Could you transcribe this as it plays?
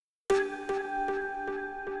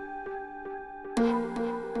Welcome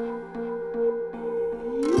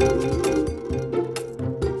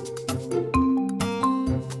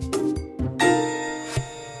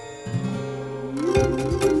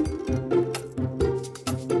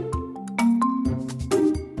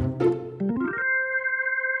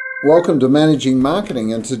to Managing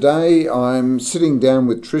Marketing, and today I'm sitting down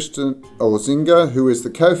with Tristan Ozinga, who is the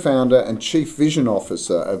co-founder and Chief Vision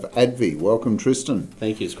Officer of ADVI. Welcome, Tristan.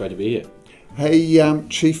 Thank you, it's great to be here. Hey,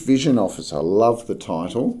 Chief Vision Officer, I love the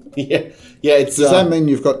title. Yeah. Does that mean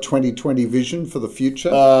you've got 2020 vision for the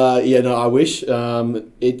future? I wish.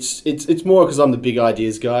 It's more because I'm the big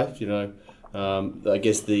ideas guy, I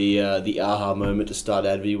guess the aha moment to start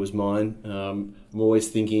ADVI was mine. I'm always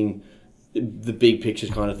thinking the big picture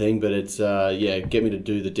kind of thing, but it's get me to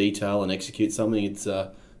do the detail and execute something. It's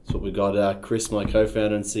what we got Chris, my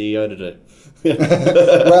co-founder and CEO, to do.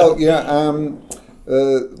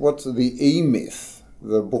 What's the E-Myth?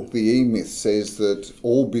 The book, The E-Myth, says that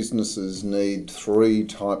all businesses need three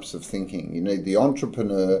types of thinking. You need the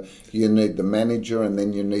entrepreneur, you need the manager, and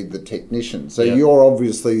then you need the technician. So You're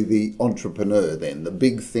obviously the entrepreneur then, the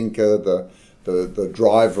big thinker, the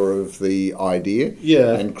driver of the idea.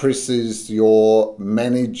 Yeah. And Chris is your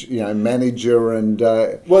manager and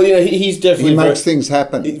he's definitely he makes things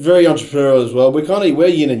happen. Very entrepreneurial as well. We're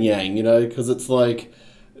yin and yang, because it's like,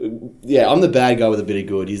 I'm the bad guy with a bit of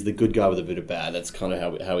good. He's the good guy with a bit of bad. That's kind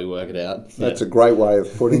of how we work it out. That's a great way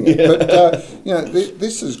of putting it. But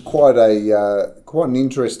this is quite an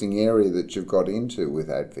interesting area that you've got into with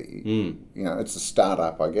ADVI. It's a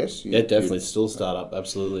startup, I guess. Definitely still startup.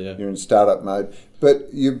 Absolutely. Yeah. You're in startup mode, but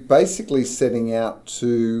you're basically setting out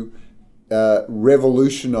to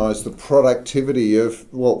revolutionise the productivity of,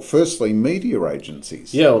 firstly, media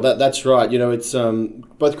agencies. Yeah, well, that's right. It's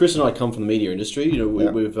both Chris and I come from the media industry.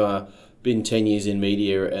 We've been 10 years in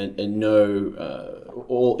media and know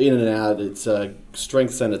all in and out its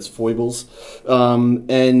strengths and its foibles.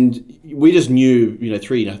 And we just knew,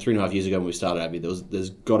 3.5 years ago when we started ADVI,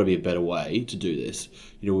 there's got to be a better way to do this.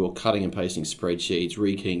 We were cutting and pasting spreadsheets,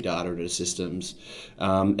 rekeying data into systems,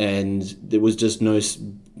 and there was just no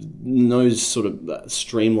sort of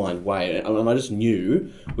streamlined way. And I just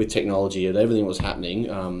knew with technology and everything that was happening,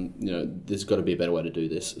 there's got to be a better way to do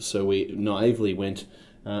this. So we naively went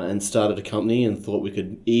and started a company and thought we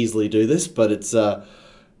could easily do this, but it's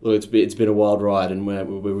been a wild ride, and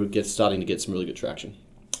we're starting to get some really good traction.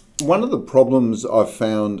 One of the problems I've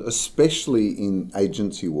found, especially in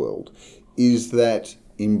agency world, is that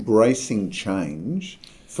embracing change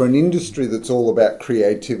for an industry that's all about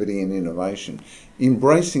creativity and innovation.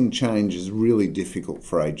 Embracing change is really difficult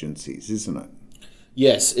for agencies, isn't it?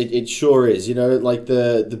 Yes, it sure is.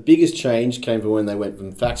 The biggest change came from when they went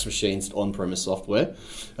from fax machines to on-premise software,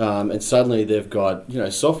 and suddenly they've got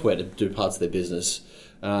software to do parts of their business.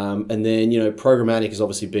 And then programmatic has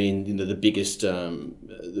obviously been the biggest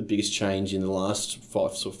change in the last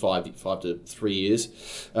 5 to 3 years.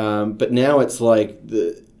 But now it's like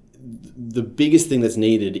the biggest thing that's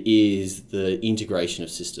needed is the integration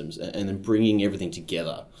of systems and then bringing everything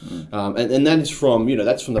together. And that is from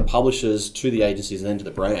the publishers to the agencies and then to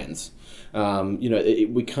the brands.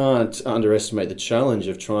 We can't underestimate the challenge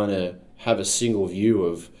of trying to have a single view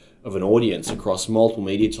of an audience across multiple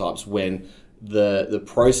media types when the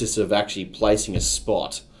process of actually placing a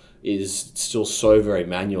spot is still so very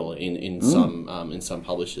manual in some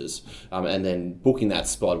publishers, and then booking that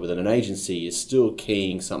spot within an agency is still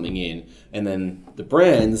keying something in, and then the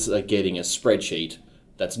brands are getting a spreadsheet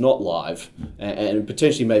that's not live, and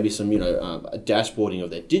potentially maybe some dashboarding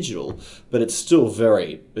of their digital, but it's still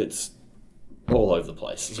it's all over the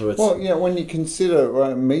place. So it's when you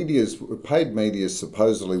consider paid media is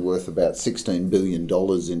supposedly worth about $16 billion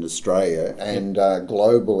in Australia, and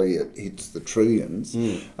globally it hits the trillions.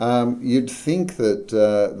 You'd think that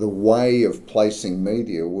the way of placing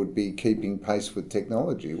media would be keeping pace with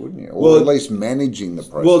technology, wouldn't you? Or at least managing the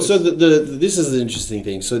process. Well, so this is the interesting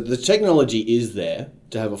thing. So the technology is there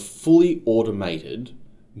to have a fully automated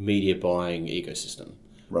media buying ecosystem,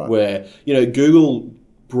 right? Where Google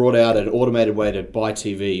brought out an automated way to buy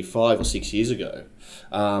TV 5 or 6 years ago.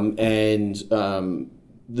 And the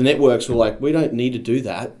networks were like, we don't need to do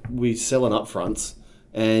that. We sell an upfronts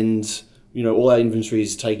and, all our inventory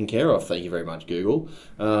is taken care of. Thank you very much, Google.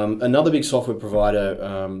 Another big software provider,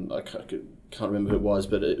 I can't remember who it was,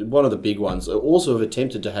 but one of the big ones also have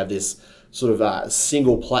attempted to have this sort of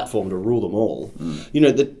single platform to rule them all.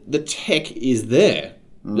 The tech is there,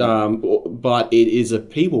 but it is a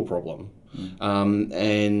people problem.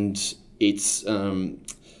 And it's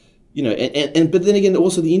But then again,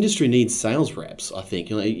 also the industry needs sales reps. I think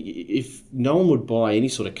if no one would buy any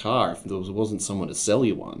sort of car if there wasn't someone to sell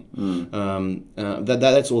you one,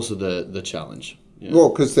 that's also the challenge. Yeah. Well,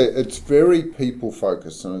 because it's very people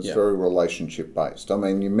focused and it's very relationship based. I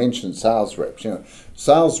mean, you mentioned sales reps.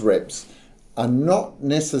 Sales reps are not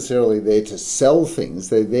necessarily there to sell things.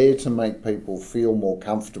 They're there to make people feel more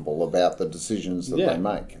comfortable about the decisions that they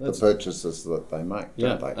make, the purchases that they make,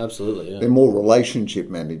 don't they? Absolutely. Yeah. They're more relationship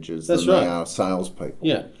managers than they are salespeople.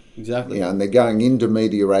 Yeah, exactly. And they're going into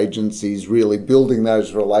media agencies, really building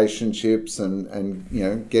those relationships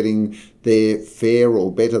and getting their fair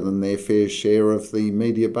or better than their fair share of the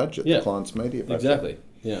media budget, the client's media budget. Exactly,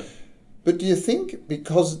 yeah. But do you think,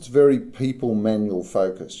 because it's very people manual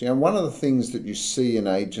focused, one of the things that you see in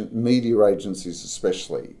media agencies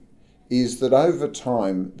especially is that over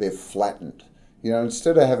time they're flattened.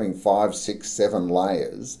 Instead of having 5, 6, 7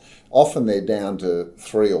 layers, often they're down to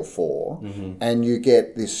 3 or 4, and you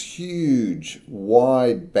get this huge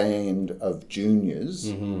wide band of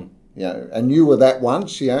juniors. And you were that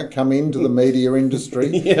once, come into the media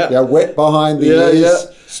industry, wet behind the ears,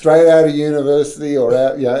 straight out of university or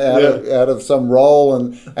out of some role,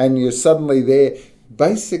 and you're suddenly there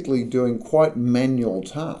basically doing quite manual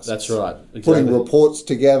tasks. That's right. Exactly. Putting reports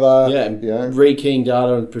together. Rekeying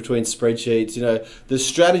data between spreadsheets. The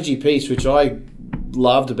strategy piece, which I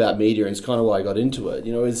loved about media, and it's kind of why I got into it,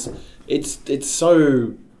 is it's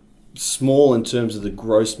so small in terms of the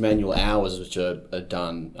gross manual hours which are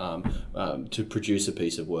done to produce a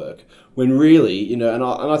piece of work. When really, and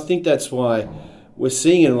I think that's why we're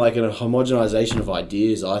seeing it like a homogenization of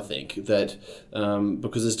ideas. I think that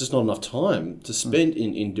because there's just not enough time to spend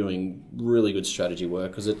in doing really good strategy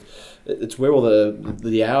work, because it's where all the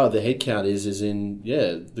headcount is in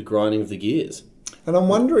the grinding of the gears. And I'm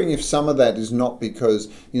wondering if some of that is not because,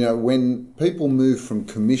 when people move from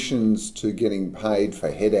commissions to getting paid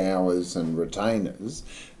for head hours and retainers,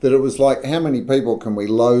 that it was like, how many people can we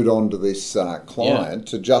load onto this client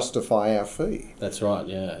to justify our fee? That's right,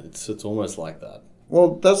 yeah. It's almost like that.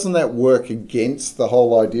 Well, doesn't that work against the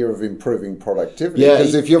whole idea of improving productivity?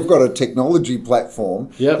 Because if you've got a technology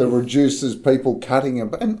platform that reduces people cutting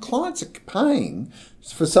and clients are paying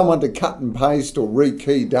for someone to cut and paste or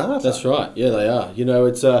rekey data. That's right. Yeah, they are.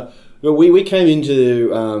 It's we came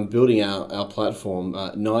into building our platform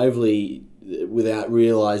naively, without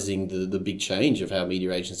realising the big change of how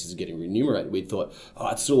media agencies are getting remunerated. We thought,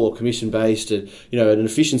 it's still all commission based, and and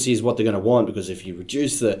efficiency is what they're going to want, because if you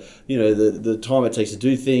reduce the time it takes to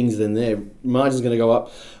do things, then their margin's going to go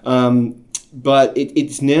up. But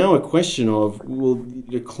it's now a question of, well,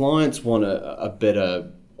 your clients want a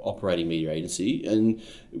better operating media agency, and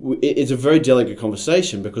it's a very delicate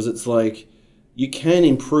conversation, because it's like you can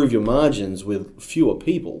improve your margins with fewer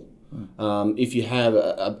people. If you have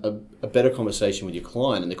a better conversation with your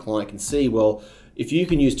client, and the client can see, well, if you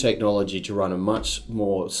can use technology to run a much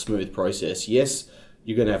more smooth process, yes,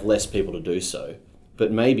 you're going to have less people to do so,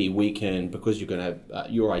 but maybe we can, because you're going to have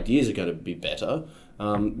your ideas are going to be better,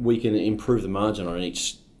 we can improve the margin on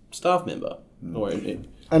each staff member.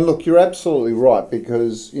 And look, you're absolutely right,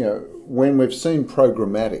 because when we've seen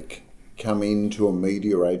programmatic come into a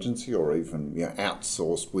media agency, or even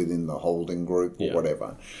outsourced within the holding group or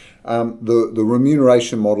whatever, the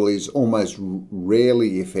remuneration model is almost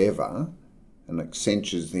rarely, if ever, and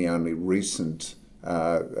Accenture's the only recent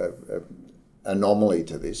anomaly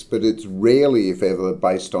to this, but it's rarely, if ever,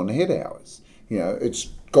 based on head hours. It's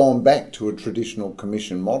gone back to a traditional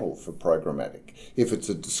commission model for programmatic. If it's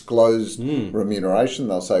a disclosed remuneration,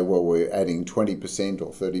 they'll say, well, we're adding 20%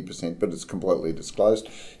 or 30%, but it's completely disclosed.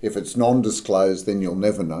 If it's non-disclosed, then you'll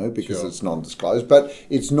never know, because it's non-disclosed. But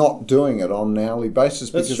it's not doing it on an hourly basis,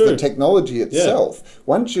 because the technology itself,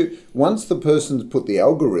 once the person's put the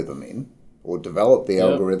algorithm in, or developed the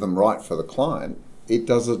algorithm right for the client, it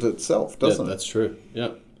does it itself, doesn't it? That's true.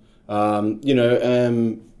 Yeah.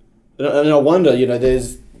 And I wonder,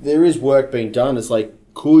 there is work being done. It's like,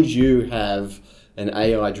 could you have an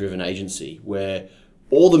AI-driven agency where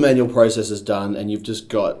all the manual process is done, and you've just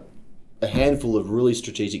got a handful of really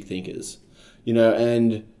strategic thinkers,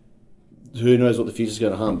 and who knows what the future's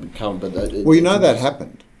going to become? But that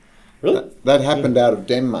happened. Really? That happened out of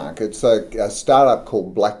Denmark. It's a startup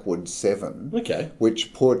called Blackwood 7,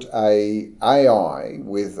 which put a AI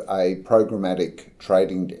with a programmatic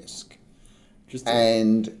trading desk,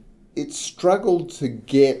 and it struggled to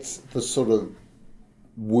get the sort of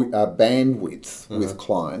bandwidth with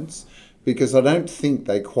clients, because I don't think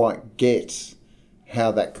they quite get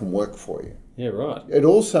how that can work for you. Yeah, right. It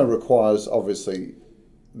also requires, obviously,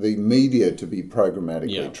 the media to be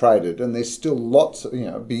programmatically Yeah. traded, and there's still lots,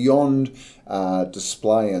 beyond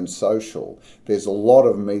display and social. There's a lot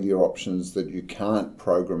of media options that you can't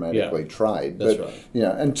programmatically trade. That's but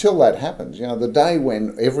right. until that happens, the day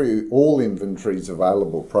when all inventory is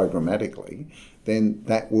available programmatically, then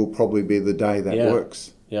that will probably be the day that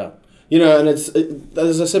works. Yeah. And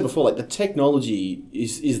as I said before, like the technology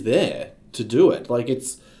is there to do it. Like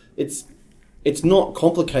it's not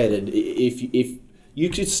complicated if you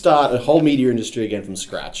could start a whole media industry again from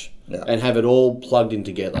scratch and have it all plugged in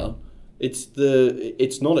together.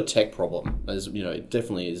 It's not a tech problem, as it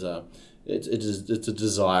definitely is it's a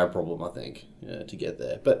desire problem, I think, to get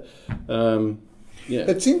there. But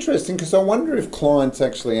it's interesting because I wonder if clients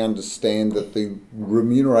actually understand that the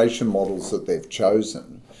remuneration models that they've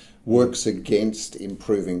chosen works against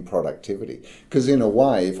improving productivity. Because in a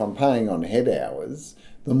way, if I'm paying on head hours,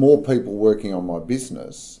 the more people working on my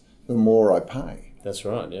business, the more I pay. That's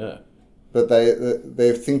right, yeah. But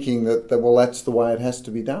they're thinking that that's the way it has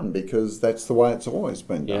to be done because that's the way it's always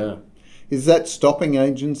been done. Yeah. Is that stopping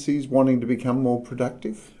agencies wanting to become more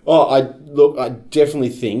productive? Oh, I definitely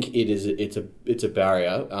think it is. It's a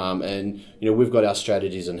barrier, and we've got our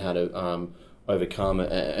strategies on how to overcome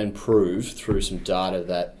and prove through some data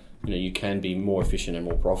that you can be more efficient and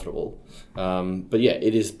more profitable. But yeah,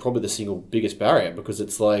 it is probably the single biggest barrier because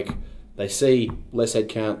it's like they see less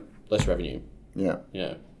headcount, less revenue. Yeah.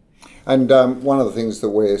 Yeah. And one of the things that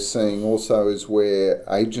we're seeing also is where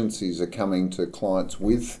agencies are coming to clients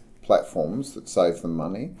with platforms that save them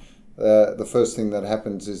money. The first thing that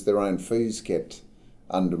happens is their own fees get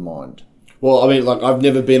undermined. Well, I mean, like I've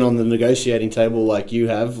never been on the negotiating table like you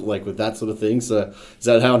have, like with that sort of thing. So is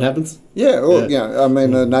that how it happens? Yeah, well, I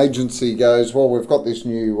mean, an agency goes, well, we've got this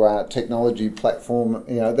new technology platform.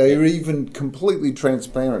 They're even completely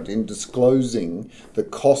transparent in disclosing the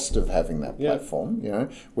cost of having that platform.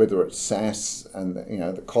 Whether it's SaaS and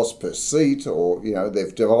the cost per seat, or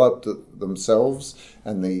they've developed it themselves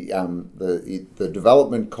and the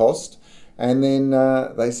development cost, and then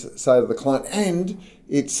they say to the client, and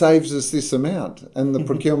it saves us this amount. And the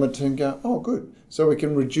procurement team go, oh, good. So we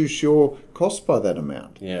can reduce your cost by that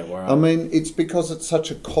amount. Yeah, wow. I mean, it's because it's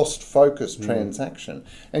such a cost-focused transaction.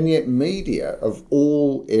 And yet media, of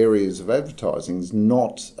all areas of advertising, is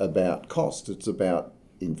not about cost. It's about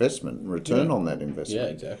investment and return on that investment. Yeah,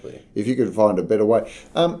 exactly. If you could find a better way.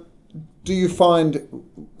 Do you find,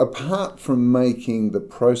 apart from making the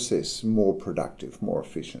process more productive, more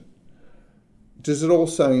efficient, does it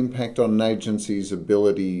also impact on an agency's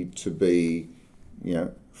ability to be,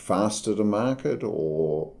 faster to market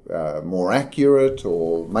or more accurate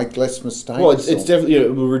or make less mistakes? Well, it's definitely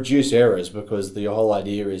it will reduce errors because the whole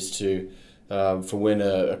idea is to, for when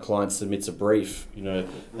a client submits a brief,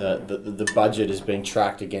 the budget is being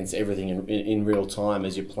tracked against everything in real time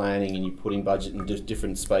as you're planning and you're putting budget in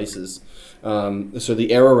different spaces. So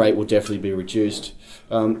the error rate will definitely be reduced.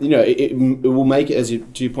 It will make it,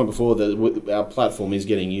 to your point before, that our platform is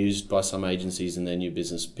getting used by some agencies in their new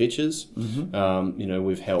business pitches. Mm-hmm.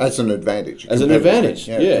 We've helped as an advantage. And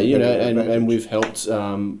we've helped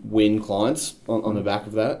win clients on the back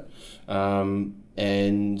of that,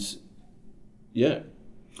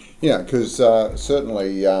 because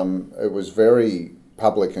certainly it was very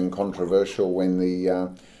public and controversial when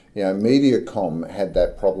the Mediacom had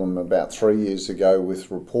that problem about 3 years ago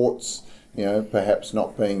with reports perhaps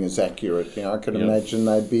not being as accurate. I can imagine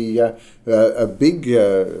they'd be a big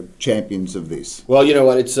champions of this. Well, you know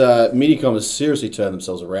what? It's Mediacom has seriously turned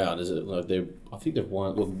themselves around. I think they've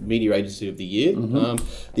won Media Agency of the Year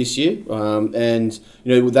this year, and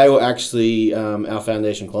they were actually our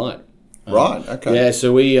foundation client. Right. Okay. Yeah.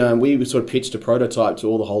 So we sort of pitched a prototype to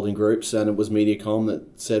all the holding groups, and it was Mediacom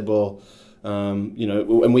that said, well. And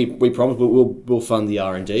we promised we'll fund the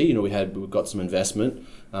R&D. We've got some investment,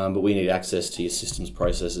 but we need access to your systems,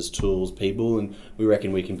 processes, tools, people, and we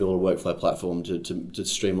reckon we can build a workflow platform to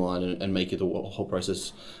streamline and make the whole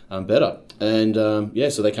process better. And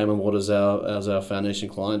so they came on board as our foundation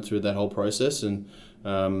client through that whole process, and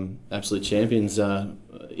absolute champions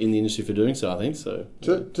in the industry for doing so, I think. So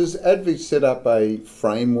does Advi set up a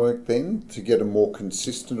framework then to get a more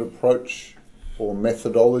consistent approach or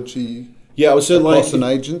methodology? Yeah, so across an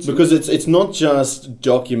agency? Because it's not just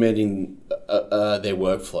documenting their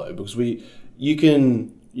workflow, because you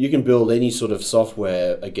can build any sort of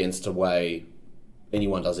software against a way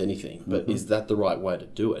anyone does anything, but is that the right way to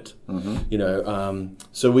do it?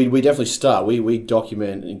 So we definitely start. We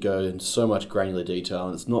document and go into so much granular detail,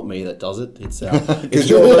 and it's not me that does it. It's our because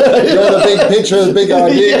you're the big picture, the big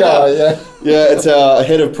idea guy. Yeah, it's our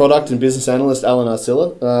head of product and business analyst, Alan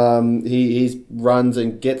Arcilla. He runs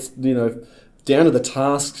and gets down to the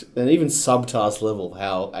tasks and even subtask level of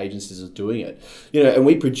how agencies are doing it. And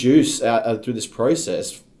we produce through this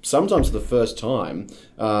process, sometimes for the first time,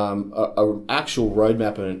 a actual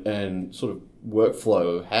roadmap and sort of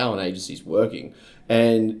workflow of how an agency's working.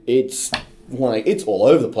 And it's all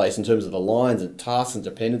over the place in terms of the lines and tasks and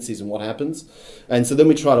dependencies and what happens. And so then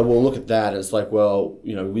we try to look at that, and it's like,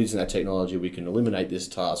 using that technology, we can eliminate this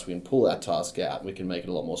task, we can pull that task out, we can make it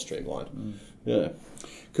a lot more streamlined. Yeah.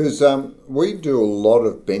 Because we do a lot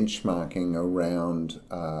of benchmarking around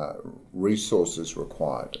resources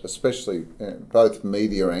required, especially both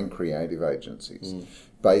media and creative agencies,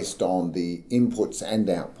 based on the inputs and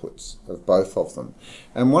outputs of both of them.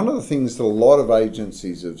 And one of the things that a lot of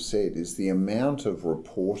agencies have said is the amount of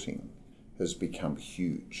reporting has become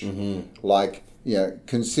huge. Like,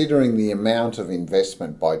 considering the amount of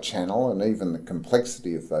investment by channel and even the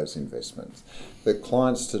complexity of those investments, that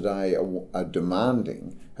clients today are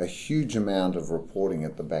demanding a huge amount of reporting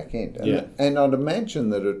at the back end. And I'd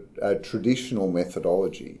imagine that a traditional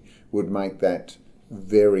methodology would make that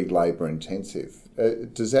very labour intensive.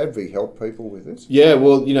 Does ADVI help people with this? Yeah,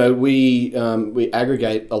 well, we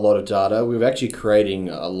aggregate a lot of data. We're actually creating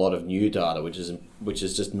a lot of new data, which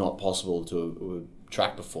is just not possible to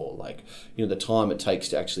track before. Like, the time it takes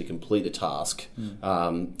to actually complete a task.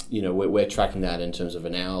 We're tracking that in terms of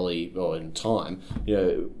an hourly or in time.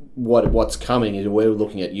 What's coming is we're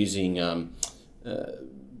looking at using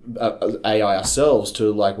AI ourselves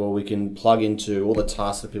to we can plug into all the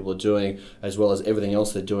tasks that people are doing as well as everything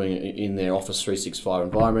else they're doing in their Office 365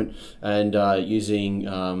 environment, and using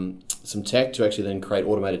some tech to actually then create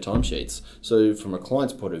automated timesheets. So from a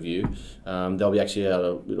client's point of view, they'll be actually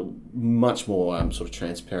able to much more sort of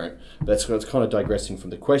transparent. But it's kind of digressing from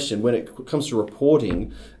the question. When it comes to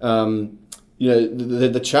reporting,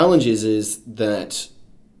 the challenge is that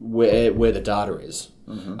where the data is,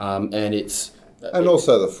 and it's. And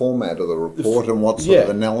also the format of the report and what sort of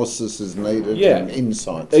analysis is needed and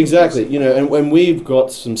insights. Exactly. And we've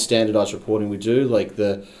got some standardized reporting we do, like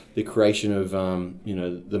the creation of,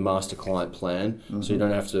 the master client plan. So you don't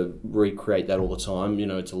have to recreate that all the time.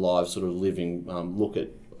 It's a live sort of living look at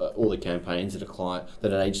all the campaigns that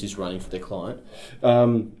an agency is running for their client.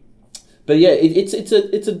 But yeah, it's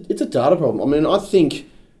a data problem. I mean, I think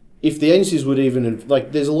if the agencies would even,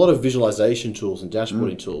 there's a lot of visualization tools and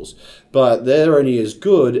dashboarding tools, but they're only as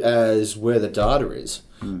good as where the data is.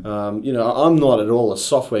 I'm not at all a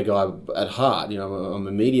software guy at heart. I'm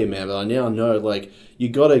a media man, but I now know, you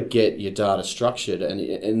got to get your data structured,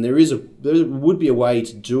 and there would be a way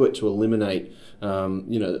to do it to eliminate, a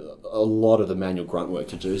lot of the manual grunt work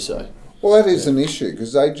to do so. Well, that is an issue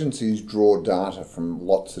because agencies draw data from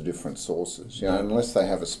lots of different sources, unless they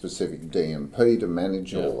have a specific DMP to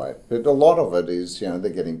manage all that. But a lot of it is,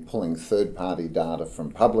 they're pulling third-party data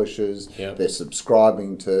from publishers, they're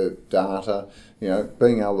subscribing to data.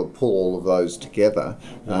 Being able to pull all of those together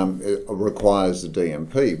it requires a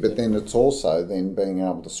DMP, but then it's also then being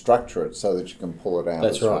able to structure it so that you can pull it out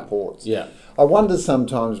as reports. Yeah. I wonder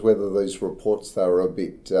sometimes whether these reports, they were a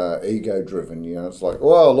bit ego-driven. It's like,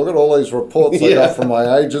 wow, look at all these reports I got from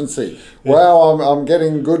my agency. Wow, I'm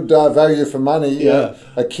getting good value for money.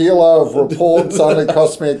 A kilo of reports only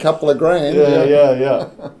cost me a couple of grand. Yeah.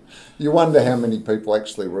 You wonder how many people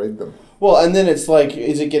actually read them. Well, and then it's like,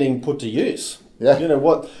 is it getting put to use? Yeah.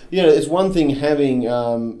 It's one thing having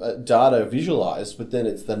data visualized, but then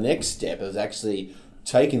it's the next step is actually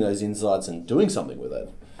taking those insights and doing something with it.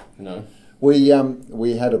 We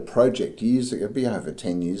had a project years ago, it'd be over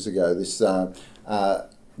 10 years ago. This data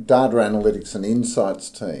analytics and insights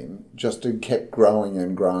team just kept growing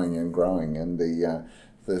and growing and growing, and the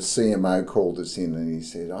CMO called us in and he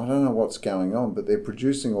said, I don't know what's going on, but they're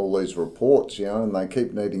producing all these reports, and they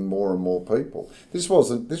keep needing more and more people. This was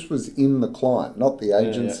in the client, not the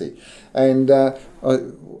agency. And I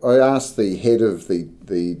asked the head of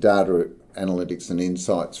the data analytics and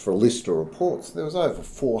insights for a list of reports. There was over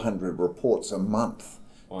 400 reports a month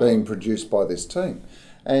being produced by this team.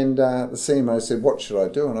 And the CMO said, what should I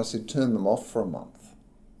do? And I said, turn them off for a month.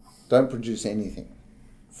 Don't produce anything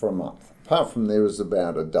for a month. Apart from there was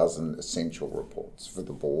about a dozen essential reports for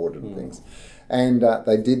the board and things. And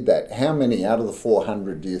they did that. How many out of the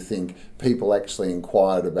 400 do you think people actually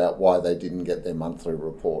inquired about why they didn't get their monthly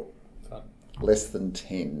report? Less than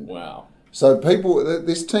 10. Wow. So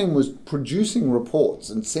this team was producing reports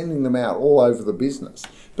and sending them out all over the business,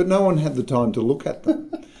 but no one had the time to look at them.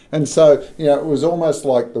 And so, it was almost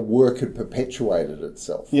like the work had perpetuated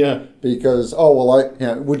itself. Yeah. Because,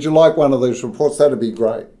 would you like one of these reports? That'd be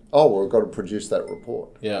great. Oh, well, we've got to produce that report.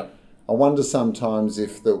 Yeah. I wonder sometimes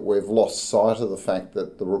if we've lost sight of the fact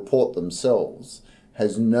that the report themselves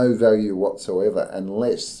has no value whatsoever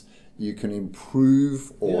unless you can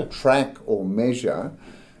improve or track or measure.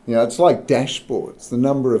 It's like dashboards. The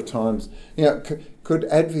number of times, could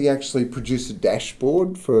Advi actually produce a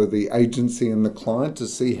dashboard for the agency and the client to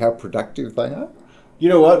see how productive they are? You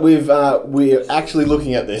know what? We're actually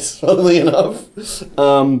looking at this, funnily enough. You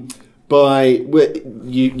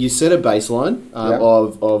set a baseline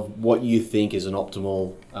of what you think is an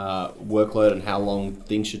optimal workload and how long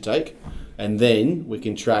things should take, and then we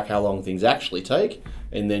can track how long things actually take,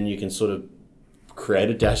 and then you can sort of create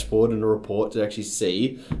a dashboard and a report to actually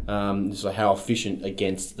see how efficient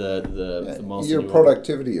against the milestone. Your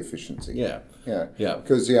productivity efficiency. Yeah.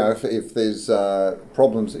 Because if there's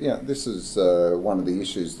problems, this is one of the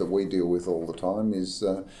issues that we deal with all the time is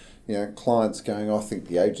clients going, I think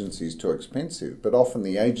the agency is too expensive, but often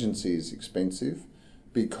the agency is expensive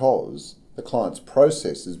because the client's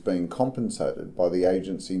process is being compensated by the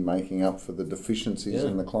agency making up for the deficiencies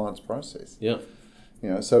in the client's process. Yeah.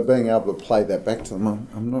 So being able to play that back to them,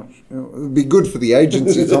 I'm not. It would be good for the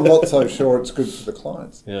agencies. I'm not so sure it's good for the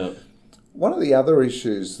clients. Yeah. One of the other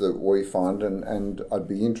issues that we find, and I'd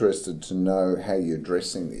be interested to know how you're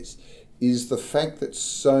addressing this, is the fact that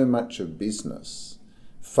so much of business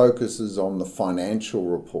focuses on the financial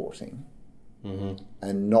reporting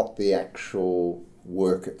and not the actual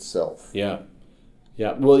work itself. Yeah.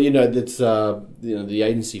 Well, that's the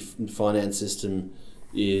agency finance system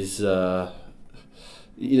is.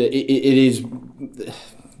 It is.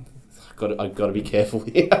 I've got to be careful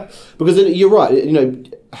here because you're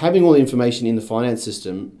right. Having all the information in the finance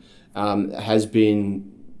system has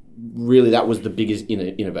been really, that was the biggest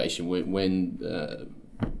innovation when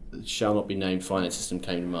shall not be named finance system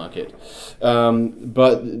came to market.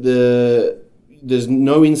 But there's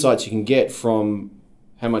no insights you can get from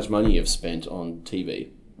how much money you've spent on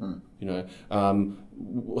TV.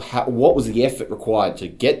 What was the effort required to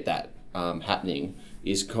get that happening?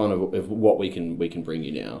 Is kind of what we can bring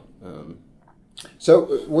you now.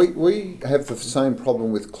 So we have the same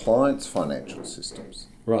problem with clients' financial systems.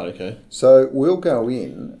 Right, okay. So we'll go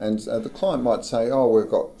in and the client might say, we've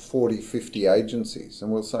got 40, 50 agencies.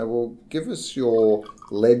 And we'll say, well, give us your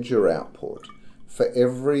ledger output for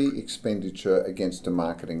every expenditure against a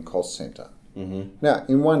marketing cost centre. Mm-hmm. Now,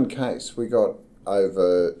 in one case, we got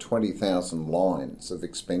over 20,000 lines of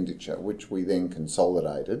expenditure, which we then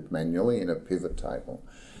consolidated manually in a pivot table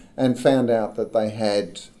and found out that they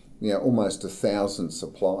had almost 1,000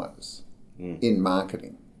 suppliers in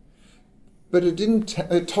marketing. But it didn't.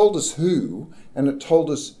 It told us who, and it told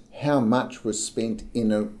us how much was spent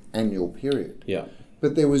in an annual period. Yeah.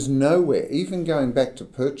 But there was nowhere, even going back to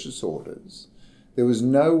purchase orders, there was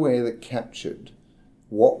nowhere that captured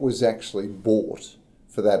what was actually bought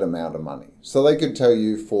for that amount of money. So they could tell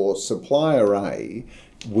you for supplier A,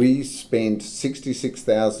 we spent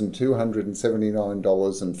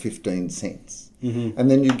 $66,279.15. Mm-hmm.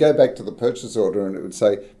 And then you go back to the purchase order and it would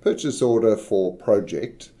say purchase order for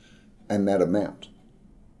project and that amount.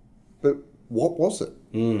 But what was it?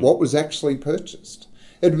 What was actually purchased?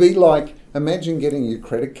 It'd be like, imagine getting your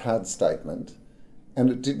credit card statement and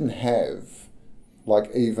it didn't have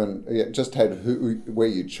it just had where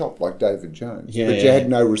you'd shop, like David Jones. But you had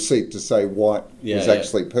no receipt to say what was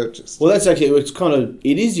actually purchased. Well, that's actually,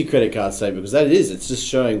 it is your credit card statement because that it is. It's just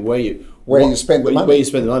showing where you spend the money. Where you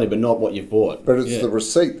spend the money, but not what you've bought. But it's the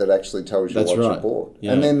receipt that actually tells you what you bought.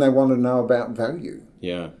 Yeah. And then they want to know about value.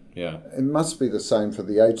 Yeah. It must be the same for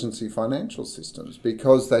the agency financial systems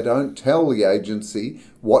because they don't tell the agency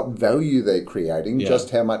what value they're creating,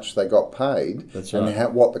 just how much they got paid,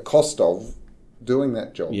 and what the cost of doing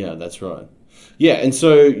that job. Yeah, that's right. Yeah, and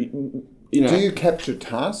so, do you capture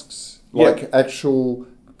tasks like actual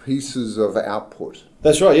pieces of output?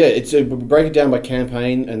 That's right. Yeah, it's break it down by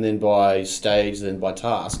campaign and then by stage, then by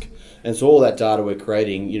task, and so all that data we're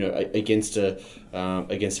creating, against a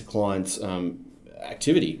client's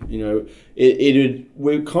activity.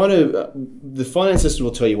 We're kind of the finance system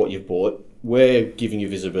will tell you what you've bought. We're giving you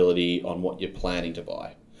visibility on what you're planning to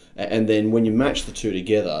buy, and then when you match the two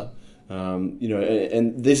together.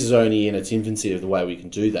 And this is only in its infancy of the way we can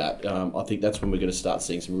do that. I think that's when we're going to start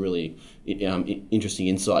seeing some really interesting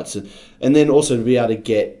insights, and then also to be able to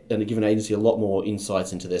get and to give an agency a lot more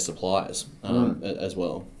insights into their suppliers as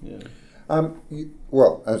well. Yeah.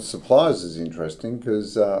 Suppliers is interesting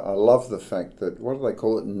because I love the fact that what do they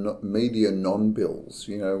call it? Media non-bills.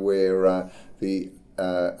 Where the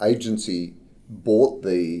agency bought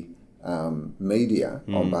the media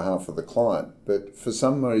on behalf of the client, but for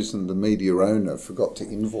some reason the media owner forgot to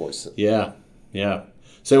invoice it. Yeah.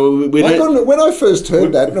 So when I first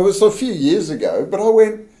heard that, and it was a few years ago, but I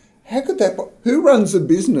went, How could that? Who runs a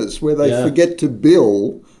business where they Yeah. forget to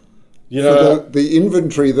bill You for know, the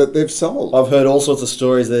inventory that they've sold? I've heard all sorts of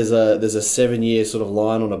stories. There's a 7 year sort of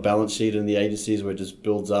line on a balance sheet in the agencies where it just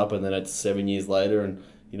builds up, and then it's 7 years later, and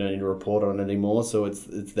you don't need to report on it anymore. So it's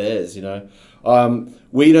theirs. We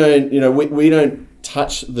don't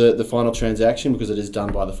touch the final transaction because it is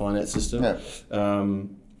done by the finance system. Yeah.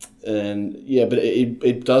 But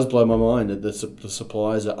it does blow my mind that the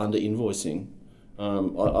suppliers are under invoicing. I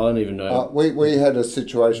don't even know. We had a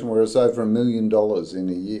situation where it's over $1 million in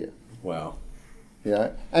a year. Wow.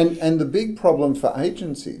 And the big problem for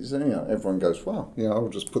agencies, and everyone goes, well, I'll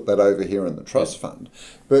just put that over here in the trust fund.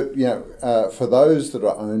 But for those that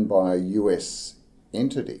are owned by a US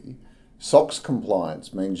entity, SOX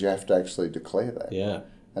compliance means you have to actually declare that. Yeah.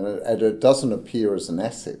 And it doesn't appear as an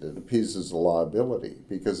asset, it appears as a liability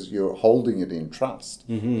because you're holding it in trust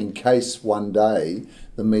in case one day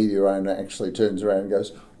the media owner actually turns around and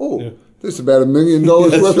goes, there's about $1 million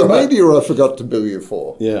worth of media I forgot to bill you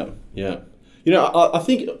for. Yeah. I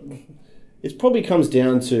think it probably comes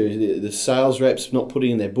down to the sales reps not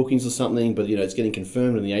putting in their bookings or something, but it's getting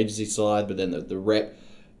confirmed on the agency side, but then the rep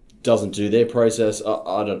doesn't do their process.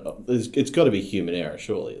 I don't know. It's got to be human error,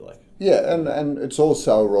 surely. Yeah, and it's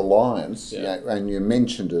also a reliance, and you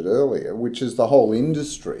mentioned it earlier, which is the whole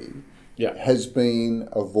industry has been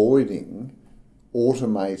avoiding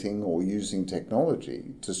automating or using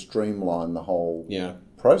technology to streamline the whole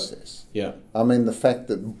process. Yeah. I mean, the fact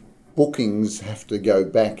that bookings have to go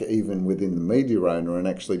back even within the media owner and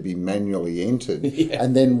actually be manually entered.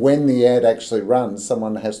 And then when the ad actually runs,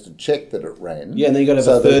 someone has to check that it ran. Yeah, and then you've got to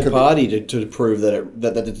have a third party to prove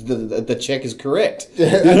that the check is correct.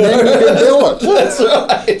 Yeah, and then you can bill it. That's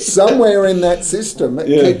right. Somewhere in that system, it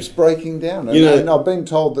keeps breaking down. And I've been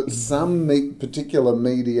told that some particular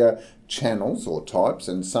media channels or types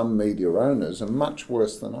and some media owners are much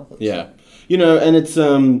worse than others. Yeah. And it's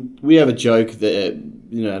we have a joke that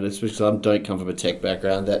and especially I don't come from a tech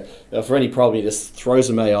background, that for any problem you just throw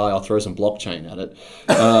some AI or throw some blockchain at it.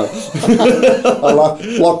 I love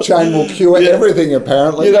blockchain will cure everything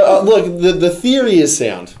apparently. Look, the theory is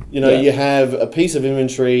sound. You have a piece of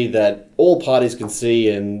inventory that all parties can see,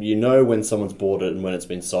 and when someone's bought it and when it's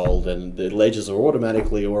been sold, and the ledgers are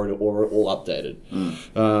automatically or all updated.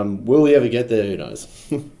 Will we ever get there? Who knows?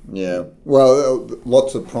 Yeah. Well,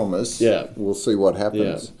 lots of promise. Yeah. We'll see what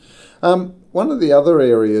happens. One of the other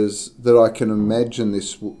areas that I can imagine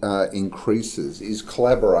this increases is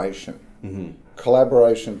collaboration. Mm-hmm.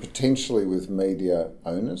 Collaboration potentially with media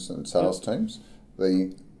owners and sales teams,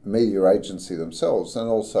 the media agency themselves, and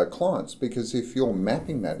also clients. Because if you're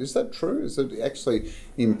mapping that, is that true? Is it actually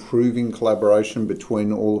improving collaboration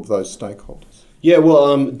between all of those stakeholders? Yeah,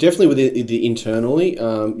 well, definitely with the internally,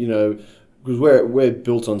 because we're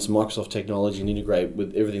built on some Microsoft technology and integrate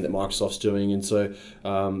with everything that Microsoft's doing, and so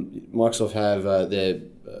Microsoft have their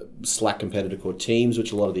Slack competitor called Teams,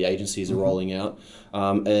 which a lot of the agencies are rolling out,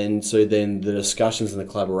 and so then the discussions and the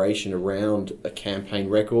collaboration around a campaign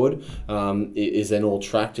record is then all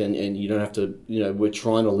tracked, and you don't have to, we're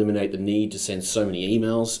trying to eliminate the need to send so many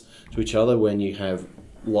emails to each other when you have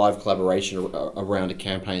live collaboration around a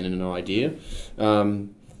campaign and an idea.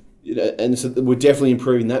 And so we're definitely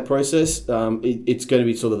improving that process. It's going to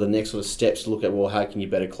be sort of the next sort of steps to look at, how can you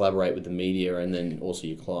better collaborate with the media and then also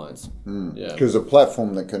your clients? Because a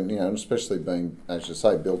platform that can, especially being, as you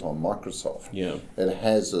say, built on Microsoft, it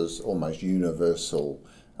has this almost universal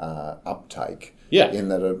uptake. In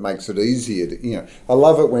that it makes it easier to, I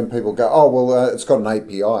love it when people go, it's got an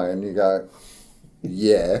API, and you go,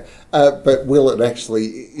 but will it actually?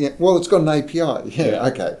 It's got an API.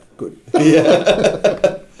 Okay, good.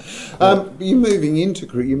 You're moving into,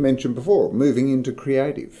 you mentioned before, moving into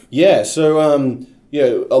creative. Yeah, so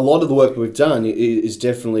a lot of the work we've done is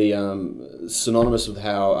definitely synonymous with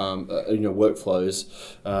how workflows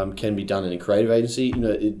can be done in a creative agency.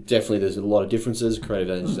 Definitely there's a lot of differences.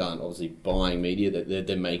 Creative agencies aren't obviously buying media;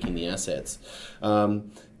 they're making the assets,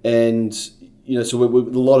 and. So a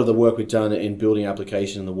lot of the work we've done in building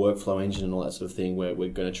application and the workflow engine and all that sort of thing, we're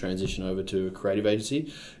going to transition over to a creative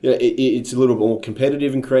agency. It's a little bit more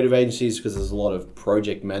competitive in creative agencies because there's a lot of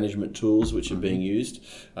project management tools which are being used,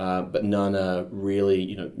 but none are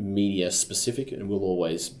really media specific, and will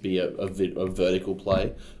always be a vertical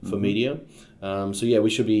play for media. We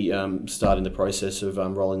should be starting the process of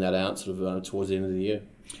rolling that out sort of towards the end of the year.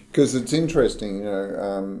 Because it's interesting,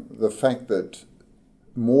 the fact that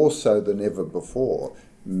more so than ever before,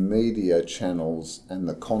 media channels and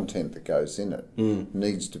the content that goes in it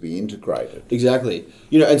needs to be integrated. Exactly.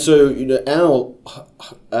 And so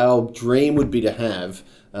our dream would be to have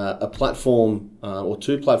a platform or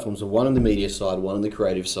two platforms, one on the media side, one on the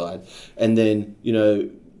creative side, and then,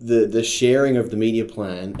 the sharing of the media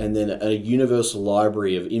plan, and then a universal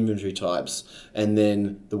library of inventory types, and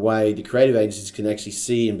then the way the creative agencies can actually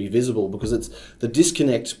see and be visible, because it's the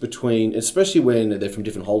disconnect between, especially when they're from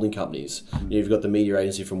different holding companies. You've got the media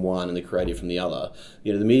agency from one and the creative from the other.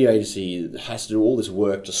 The media agency has to do all this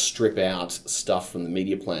work to strip out stuff from the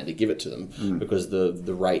media plan to give it to them because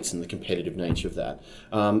the rates and the competitive nature of that.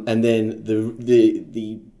 And then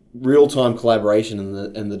the real-time collaboration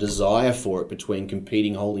and the desire for it between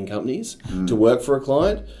competing holding companies to work for a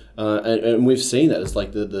client, and we've seen that. It's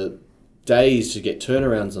like the days to get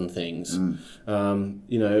turnarounds on things.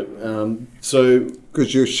 So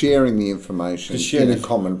because you're sharing the information in a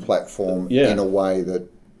common platform in a way that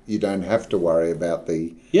you don't have to worry about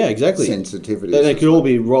the sensitivities. And it could all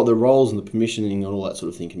be the roles and the permissioning and all that sort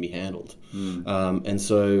of thing can be handled. And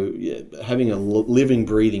so having a living,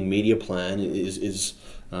 breathing media plan is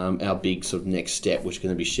our big sort of next step, which is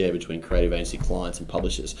going to be shared between creative agency clients and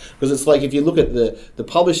publishers. Because it's like, if you look at the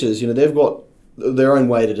publishers, they've got their own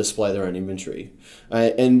way to display their own inventory.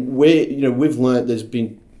 And we've learned there's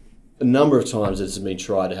been a number of times it's been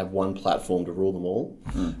tried to have one platform to rule them all.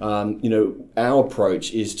 Our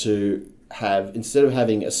approach is to have, instead of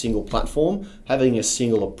having a single platform, having a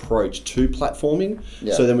single approach to platforming.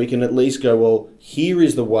 So then we can at least go, well, here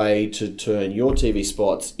is the way to turn your TV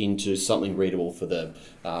spots into something readable for the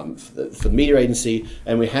media agency,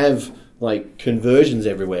 and we have like conversions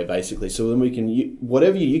everywhere basically. So then we can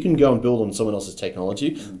you can go and build on someone else's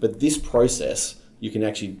technology, but this process you can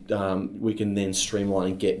actually we can then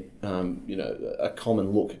streamline and get a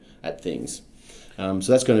common look at things. So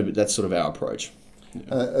that's sort of our approach.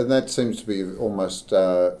 And that seems to be almost,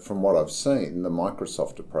 from what I've seen, the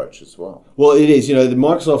Microsoft approach as well. Well, it is. The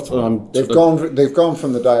Microsoft they've gone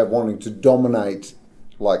from the day of wanting to dominate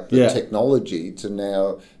like the technology to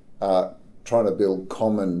now trying to build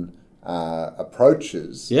common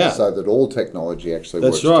approaches so that all technology actually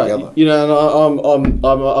works together. And I'm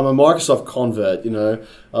a Microsoft convert.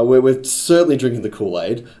 We're certainly drinking the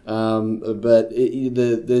Kool-Aid, but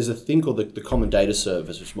there's a thing called the Common Data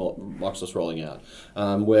Service, which Microsoft's rolling out,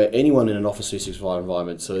 where anyone in an Office 365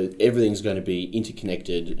 environment, so everything's going to be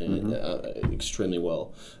interconnected extremely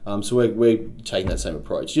well. So we're taking that same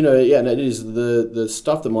approach. And it is the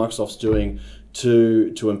stuff that Microsoft's doing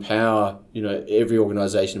to empower every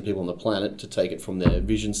organisation and people on the planet to take it from their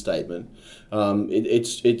vision statement.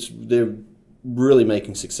 They're really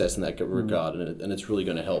making success in that regard, and it's really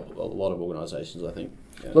going to help a lot of organisations, I think.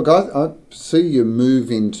 Yeah. Look, I see your move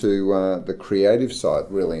into the creative side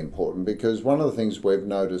really important, because one of the things we've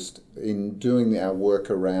noticed in doing our work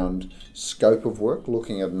around scope of work,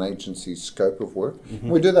 looking at an agency's scope of work,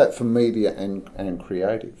 we do that for media and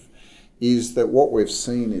creative, is that what we've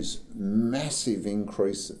seen is massive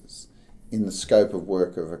increases in the scope of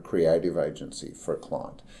work of a creative agency for a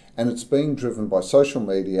client. And it's being driven by social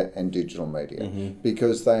media and digital media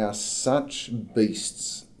because they are such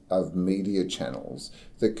beasts of media channels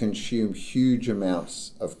that consume huge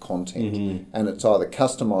amounts of content. And it's either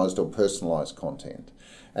customized or personalized content.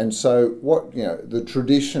 And so the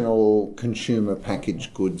traditional consumer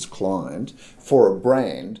packaged goods client for a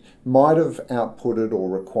brand might have outputted or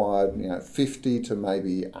required 50 to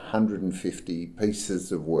maybe 150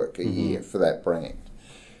 pieces of work a year for that brand.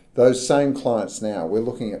 Those same clients now, we're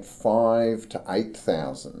looking at 5,000 to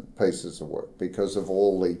 8,000 pieces of work because of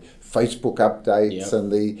all the Facebook updates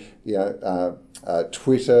and the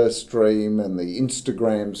Twitter stream and the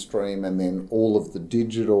Instagram stream, and then all of the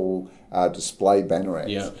digital display banner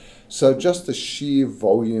ads. So just the sheer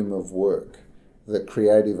volume of work that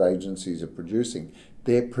creative agencies are producing,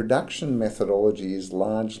 their production methodology is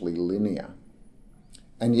largely linear.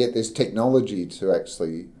 And yet there's technology to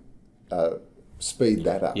actually speed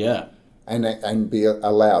that up. And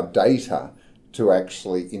allow data to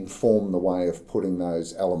actually inform the way of putting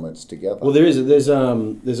those elements together. Well, there's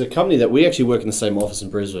a company that we actually work in the same office in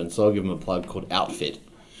Brisbane, so I'll give them a plug, called Outfit.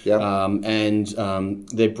 And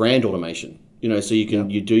they're brand automation. So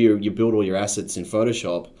you build all your assets in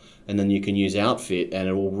Photoshop, and then you can use Outfit, and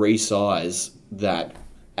it will resize that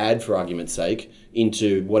ad, for argument's sake,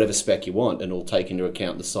 into whatever spec you want, and it'll take into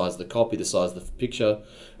account the size of the copy, the size of the picture,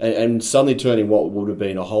 and suddenly turning what would have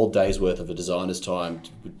been a whole day's worth of a designer's time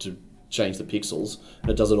to change the pixels, and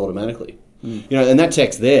it does it automatically. And that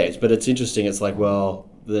tech's there, but it's interesting. It's like, well,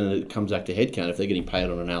 then it comes back to headcount. If they're getting paid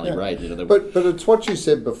on an hourly rate, But it's what you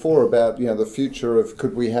said before about the future of,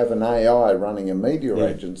 could we have an AI running a media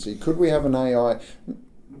agency? Could we have an AI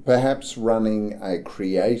perhaps running a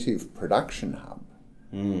creative production hub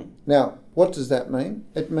Now, what does that mean?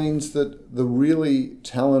 It means that the really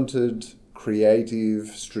talented, creative,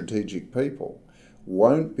 strategic people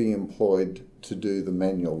won't be employed to do the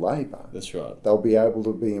manual labour. That's right. They'll be able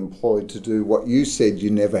to be employed to do what you said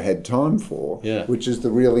you never had time for, which is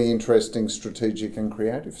the really interesting strategic and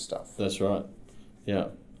creative stuff. That's right. Yeah.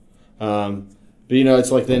 But,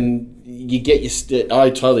 it's like then you get your... I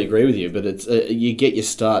totally agree with you, but it's you get your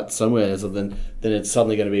start somewhere, so then it's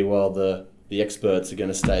suddenly going to be, well, the experts are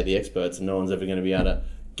going to stay the experts and no one's ever going to be able to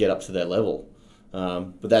get up to their level.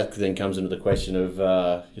 But that then comes into the question of,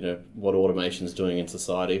 what automation's doing in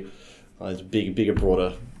society. It's a bigger,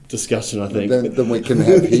 broader discussion, I think. Than we can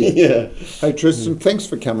have here. Yeah. Hey, Tristan, thanks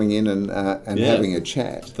for coming in and having a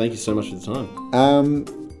chat. Thank you so much for the time.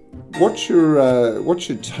 What's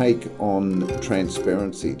your take on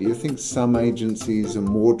transparency? Do you think some agencies are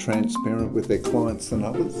more transparent with their clients than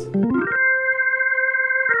others?